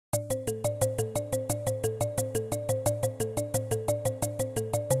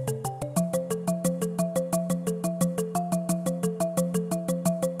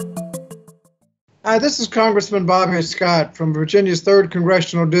Hi, this is Congressman Bobby Scott from Virginia's 3rd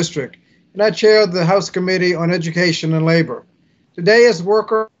Congressional District, and I chair the House Committee on Education and Labor. Today is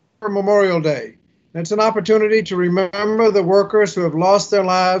Worker Memorial Day, and it's an opportunity to remember the workers who have lost their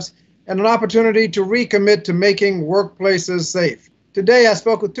lives and an opportunity to recommit to making workplaces safe. Today, I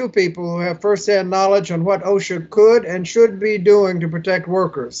spoke with two people who have firsthand knowledge on what OSHA could and should be doing to protect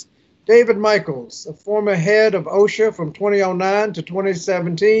workers. David Michaels, a former head of OSHA from 2009 to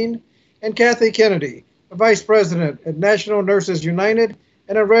 2017, and Kathy Kennedy, a vice president at National Nurses United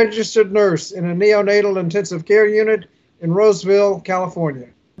and a registered nurse in a neonatal intensive care unit in Roseville, California.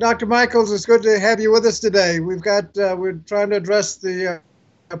 Dr. Michaels, it's good to have you with us today. We're trying to address the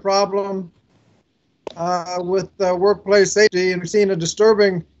problem with workplace safety, and we've seen a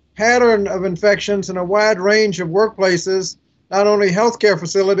disturbing pattern of infections in a wide range of workplaces, not only healthcare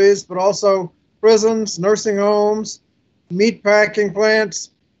facilities, but also prisons, nursing homes, meat packing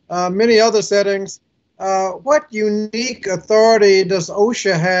plants, many other settings. What unique authority does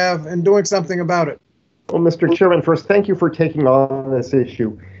OSHA have in doing something about it? Well, Mr. Chairman, first, thank you for taking on this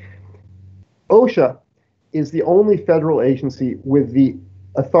issue. OSHA is the only federal agency with the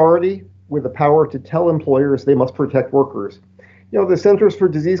authority, with the power to tell employers they must protect workers. You know, the Centers for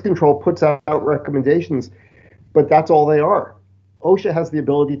Disease Control puts out recommendations, but that's all they are. OSHA has the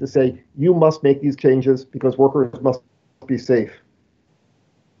ability to say, you must make these changes because workers must be safe.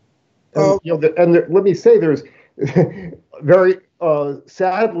 And, let me say, there's very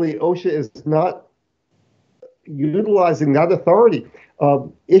sadly, OSHA is not utilizing that authority.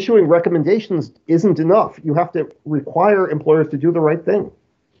 Issuing recommendations isn't enough. You have to require employers to do the right thing.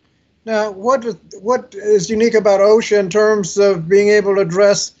 Now, what is unique about OSHA in terms of being able to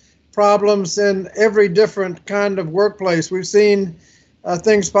address problems in every different kind of workplace? We've seen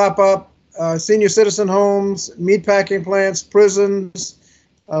things pop up, senior citizen homes, meatpacking plants, prisons,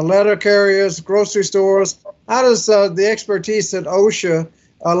 letter carriers, grocery stores. How does the expertise at OSHA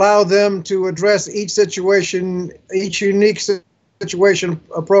allow them to address each situation, each unique situation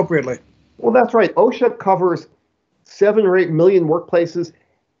appropriately? Well, that's right. OSHA covers 7 or 8 million workplaces,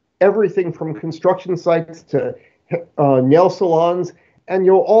 everything from construction sites to nail salons, and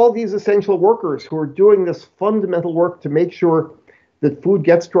all these essential workers who are doing this fundamental work to make sure that food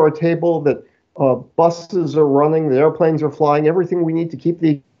gets to our table, that buses are running, the airplanes are flying, everything we need to keep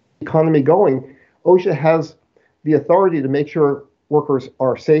the economy going. OSHA has the authority to make sure workers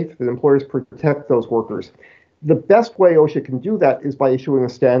are safe, that employers protect those workers. The best way OSHA can do that is by issuing a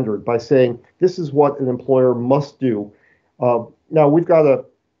standard, by saying this is what an employer must do. Now, we've got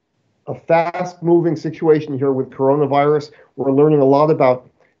a fast-moving situation here with coronavirus. We're learning a lot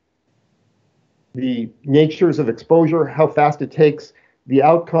about the natures of exposure, how fast it takes, the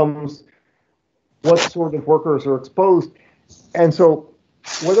outcomes, what sort of workers are exposed. And so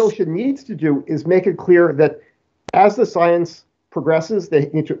what OSHA needs to do is make it clear that as the science progresses,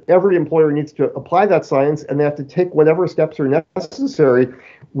 every employer needs to apply that science, and they have to take whatever steps are necessary,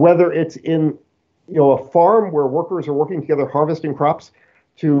 whether it's in a farm where workers are working together harvesting crops,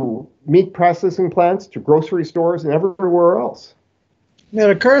 to meat processing plants, to grocery stores, and everywhere else. It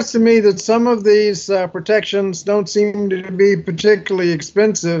occurs to me that some of these protections don't seem to be particularly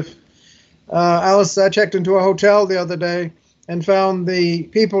expensive. I checked into a hotel the other day and found the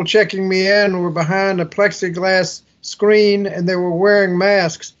people checking me in were behind a plexiglass screen and they were wearing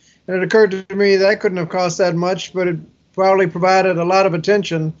masks. And it occurred to me that couldn't have cost that much, but it probably provided a lot of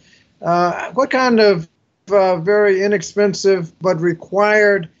attention. What kind of very inexpensive but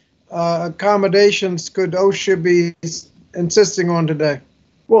required accommodations could OSHA be insisting on today?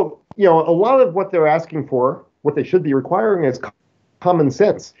 Well, a lot of what they're asking for, what they should be requiring, is common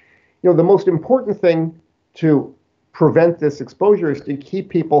sense. The most important thing to prevent this exposure is to keep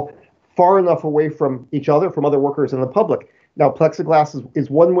people far enough away from each other, from other workers and the public. Now, plexiglass is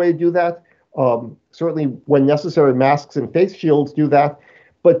one way to do that. Certainly, when necessary, masks and face shields do that.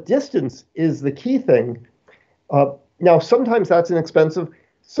 But distance is the key thing. Now, sometimes that's inexpensive.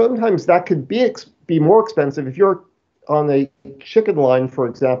 Sometimes that could be more expensive. If you're on a chicken line, for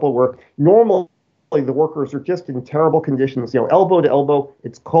example, where normally the workers are just in terrible conditions, elbow to elbow,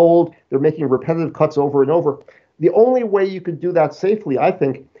 it's cold, they're making repetitive cuts over and over. The only way you could do that safely, I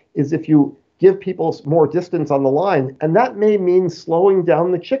think, is if you give people more distance on the line, and that may mean slowing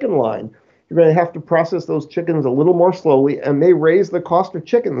down the chicken line. You're going to have to process those chickens a little more slowly and may raise the cost of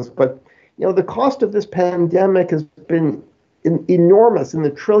chickens. But, the cost of this pandemic has been enormous, in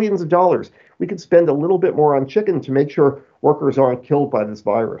the trillions of dollars. We could spend a little bit more on chicken to make sure workers aren't killed by this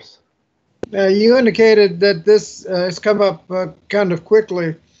virus. You indicated that this has come up kind of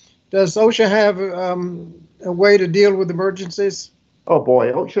quickly. Does OSHA have a way to deal with emergencies? Oh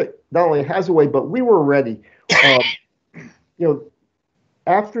boy, OSHA not only has a way, but we were ready. Um, you know,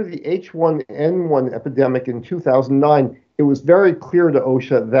 after the H1N1 epidemic in 2009, it was very clear to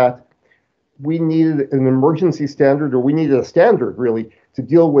OSHA that we needed an emergency standard, or we needed a standard really, to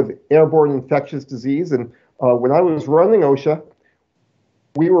deal with airborne infectious disease. And when I was running OSHA,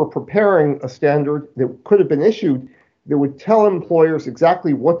 we were preparing a standard that could have been issued that would tell employers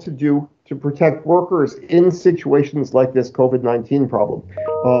exactly what to do to protect workers in situations like this COVID-19 problem.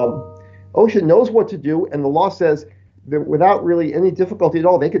 OSHA knows what to do, and the law says that without really any difficulty at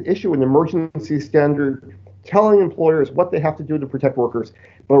all, they could issue an emergency standard telling employers what they have to do to protect workers.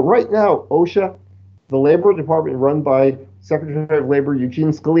 But right now, OSHA, the Labor Department run by Secretary of Labor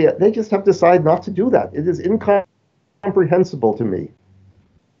Eugene Scalia, they just have decided not to do that. It is incomprehensible to me.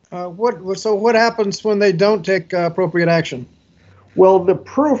 So what happens when they don't take appropriate action? Well, the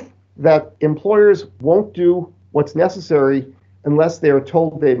proof that employers won't do what's necessary unless they are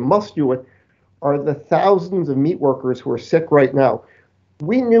told they must do it are the thousands of meat workers who are sick right now.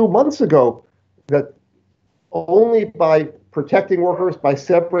 We knew months ago that only by protecting workers, by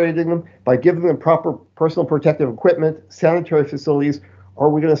separating them, by giving them proper personal protective equipment, sanitary facilities, are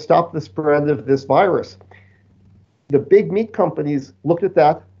we going to stop the spread of this virus. The big meat companies looked at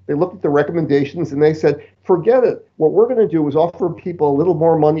that. They looked at the recommendations and they said, forget it. What we're going to do is offer people a little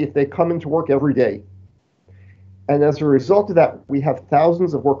more money if they come into work every day. And as a result of that, we have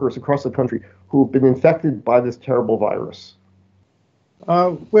thousands of workers across the country who have been infected by this terrible virus.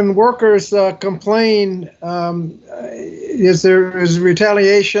 When workers complain, is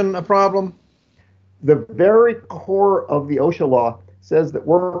retaliation a problem? The very core of the OSHA law says that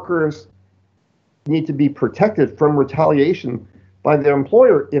workers need to be protected from retaliation by their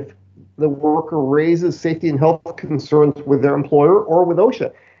employer if the worker raises safety and health concerns with their employer or with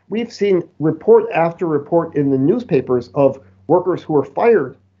OSHA. We've seen report after report in the newspapers of workers who are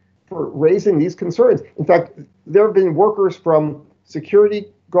fired for raising these concerns. In fact, there have been workers from security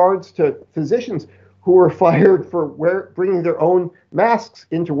guards to physicians who were fired for bringing their own masks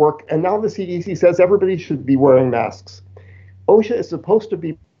into work, and now the CDC says everybody should be wearing masks. OSHA is supposed to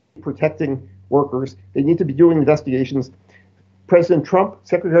be protecting workers. They need to be doing investigations. President Trump,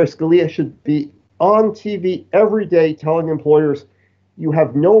 Secretary Scalia should be on TV every day telling employers, you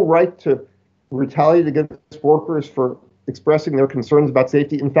have no right to retaliate against workers for expressing their concerns about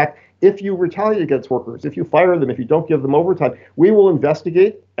safety. In fact, if you retaliate against workers, if you fire them, if you don't give them overtime, we will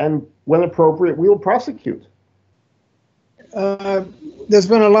investigate, and when appropriate, we will prosecute. There's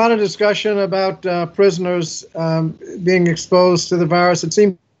been a lot of discussion about prisoners being exposed to the virus. It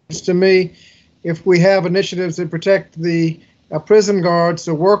seems to me if we have initiatives that protect the prison guards,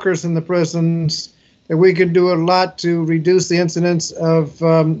 the workers in the prisons, that we can do a lot to reduce the incidence of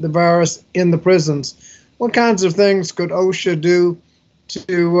the virus in the prisons. What kinds of things could OSHA do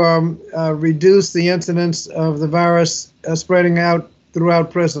to reduce the incidence of the virus spreading out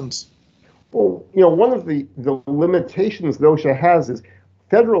throughout prisons? Well, one of the limitations that OSHA has is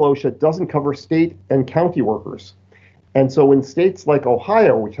federal OSHA doesn't cover state and county workers. And so in states like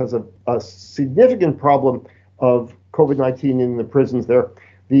Ohio, which has a significant problem of COVID-19 in the prisons there,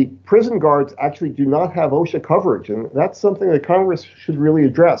 the prison guards actually do not have OSHA coverage, and that's something that Congress should really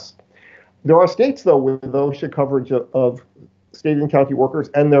address. There are states, though, with OSHA coverage of state and county workers,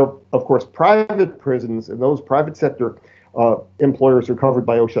 and there are, of course, private prisons, and those private sector employers are covered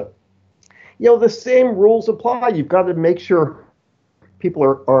by OSHA. The same rules apply. You've got to make sure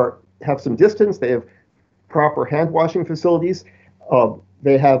people have some distance. They have proper hand washing facilities.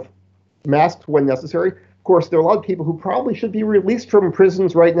 They have masks when necessary. Of course, there are a lot of people who probably should be released from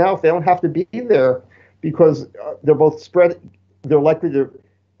prisons right now if they don't have to be there because they're both they're likely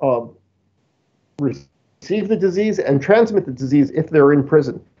to receive the disease and transmit the disease if they're in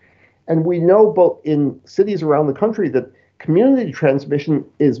prison. And we know both in cities around the country that community transmission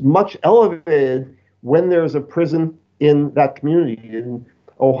is much elevated when there's a prison in that community. In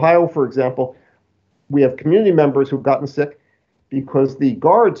Ohio, for example, we have community members who've gotten sick because the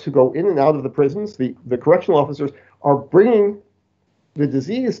guards who go in and out of the prisons, the correctional officers, are bringing the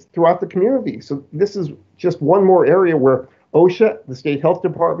disease throughout the community. So this is just one more area where OSHA, the state health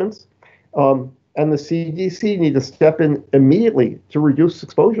departments, and the CDC need to step in immediately to reduce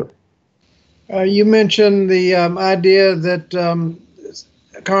exposure. You mentioned the idea that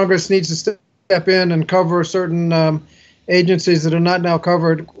Congress needs to step in and cover certain agencies that are not now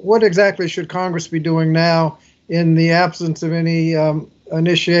covered. What exactly should Congress be doing now in the absence of any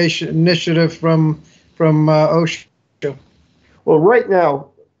initiative from OSHA? Well, right now,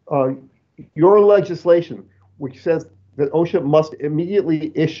 your legislation, which says that OSHA must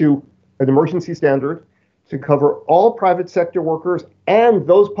immediately issue an emergency standard to cover all private sector workers and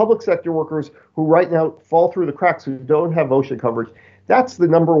those public sector workers who right now fall through the cracks, who don't have OSHA coverage. That's the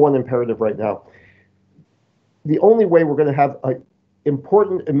number one imperative right now. The only way we're going to have an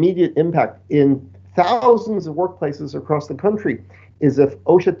important immediate impact in thousands of workplaces across the country is if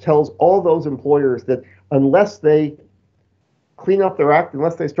OSHA tells all those employers that unless they clean up their act,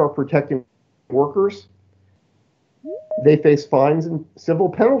 unless they start protecting workers, they face fines and civil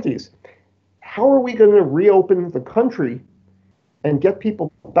penalties. How are we going to reopen the country and get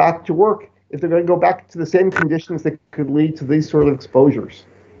people back to work if they're going to go back to the same conditions that could lead to these sort of exposures?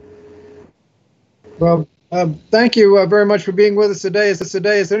 Well, thank you very much for being with us today. Is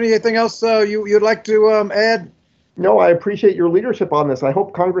there anything else you'd like to add? No, I appreciate your leadership on this. I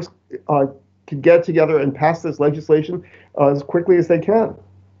hope Congress can get together and pass this legislation as quickly as they can.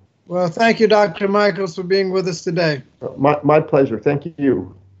 Well, thank you, Dr. Michaels, for being with us today. My pleasure. Thank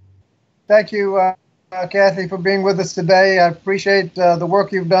you. Thank you, Kathy, for being with us today. I appreciate the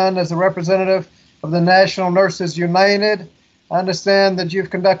work you've done as a representative of the National Nurses United. I understand that you've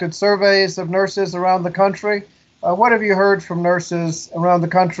conducted surveys of nurses around the country. What have you heard from nurses around the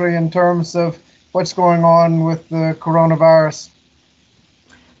country in terms of what's going on with the coronavirus?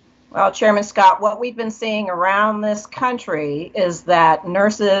 Well, Chairman Scott, what we've been seeing around this country is that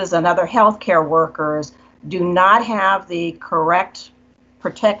nurses and other healthcare workers do not have the correct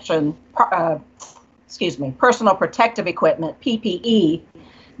protection, personal protective equipment, PPE,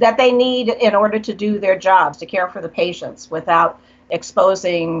 that they need in order to do their jobs, to care for the patients without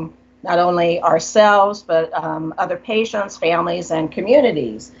exposing not only ourselves, but other patients, families, and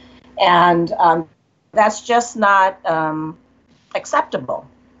communities. And that's just not acceptable.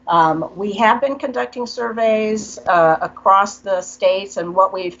 We have been conducting surveys across the states, and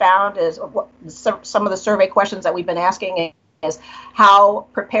what we found is some of the survey questions that we've been asking is, how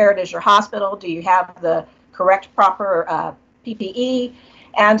prepared is your hospital? Do you have the correct, proper PPE?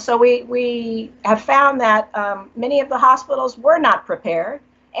 And so we have found that many of the hospitals were not prepared,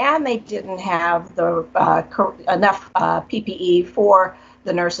 and they didn't have the enough PPE for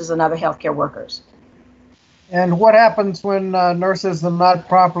the nurses and other healthcare workers. And what happens when nurses are not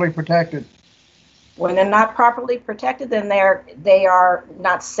properly protected? When they're not properly protected, then they are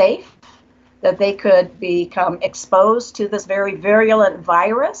not safe, that they could become exposed to this very virulent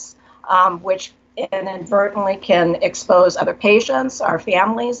virus, which inadvertently can expose other patients, our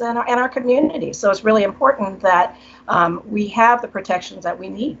families, and our community. So it's really important that we have the protections that we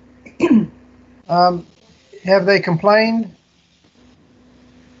need. Have they complained?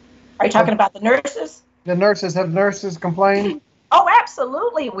 Are you talking about the nurses? Have nurses complained? Oh,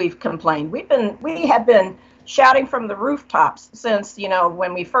 absolutely, we've complained. We have been shouting from the rooftops since,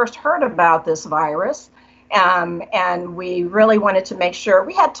 when we first heard about this virus. And we really wanted to make sure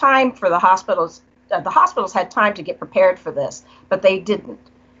we had time for the hospitals. The hospitals had time to get prepared for this, but they didn't.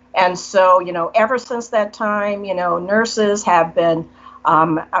 And so, ever since that time, nurses have been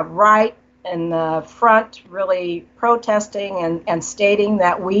right in the front, really protesting and stating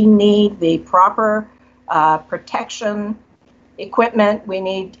that we need the proper protection equipment. We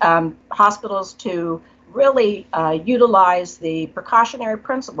need hospitals to really utilize the precautionary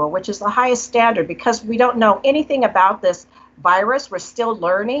principle, which is the highest standard, because we don't know anything about this virus. We're still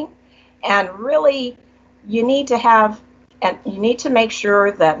learning, and really you need to make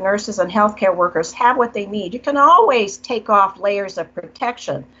sure that nurses and healthcare workers have what they need. You can always take off layers of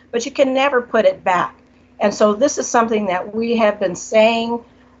protection, but you can never put it back. And so this is something that we have been saying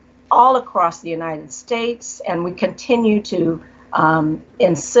all across the United States, and we continue to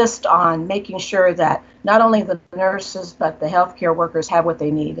insist on making sure that not only the nurses but the healthcare workers have what they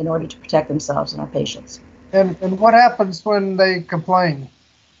need in order to protect themselves and our patients. And what happens when they complain?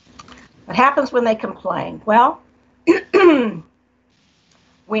 What happens when they complain? Well,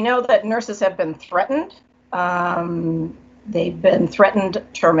 we know that nurses have been threatened. They've been threatened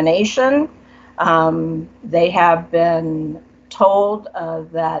termination. They have been told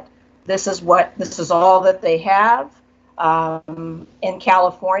that this is all that they have. In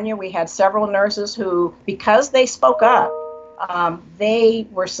California, we had several nurses who, because they spoke up, they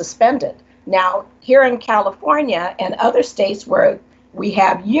were suspended. Now, here in California and other states where we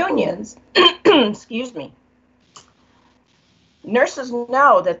have unions, excuse me, nurses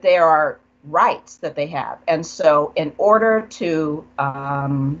know that there are rights that they have. And so in order to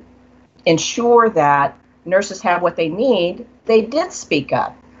ensure that nurses have what they need, they did speak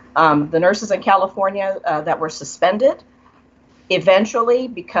up. The nurses in California that were suspended, eventually,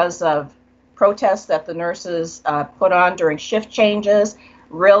 because of protests that the nurses put on during shift changes,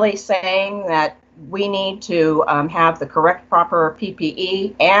 really saying that we need to have the correct, proper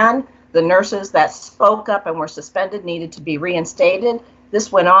PPE and The nurses that spoke up and were suspended needed to be reinstated.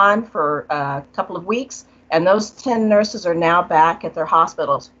 This went on for a couple of weeks, and those 10 nurses are now back at their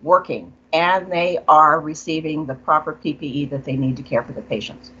hospitals working, and they are receiving the proper PPE that they need to care for the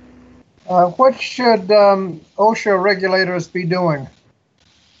patients. What should OSHA regulators be doing?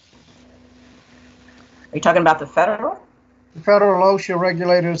 Are you talking about the federal? The federal OSHA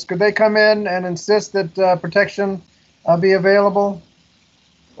regulators, could they come in and insist that protection be available?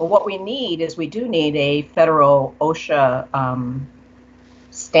 Well, what we need is we do need a federal OSHA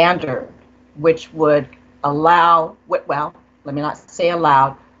standard, which would allow, well, let me not say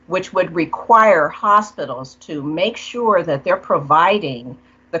allowed, which would require hospitals to make sure that they're providing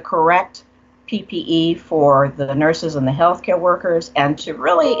the correct PPE for the nurses and the healthcare workers, and to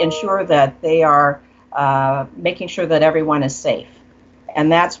really ensure that they are making sure that everyone is safe. And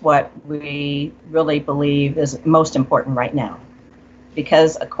that's what we really believe is most important right now.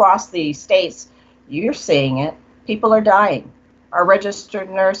 Because across the states, you're seeing it, people are dying. Our registered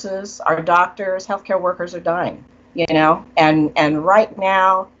nurses, our doctors, healthcare workers are dying, you know? And right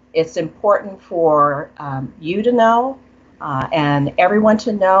now, it's important for you to know and everyone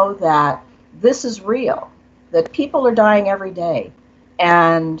to know that this is real, that people are dying every day.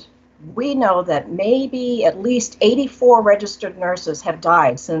 And we know that maybe at least 84 registered nurses have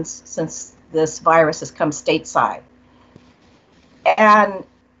died since this virus has come stateside. And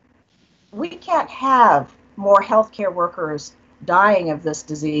we can't have more healthcare workers dying of this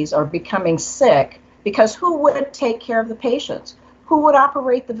disease or becoming sick, because who would take care of the patients? Who would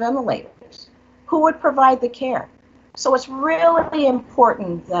operate the ventilators? Who would provide the care? So it's really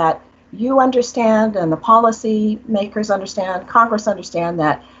important that you understand, and the policy makers understand, Congress understand,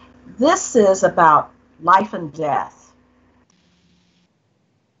 that this is about life and death.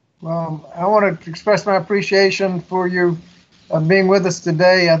 Well, I want to express my appreciation for you being with us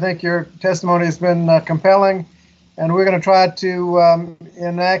today. I think your testimony has been compelling, and we're going to try to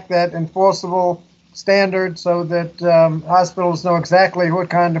enact that enforceable standard so that hospitals know exactly what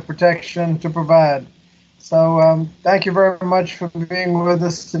kind of protection to provide. So thank you very much for being with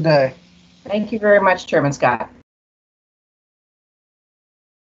us today. Thank you very much, Chairman Scott.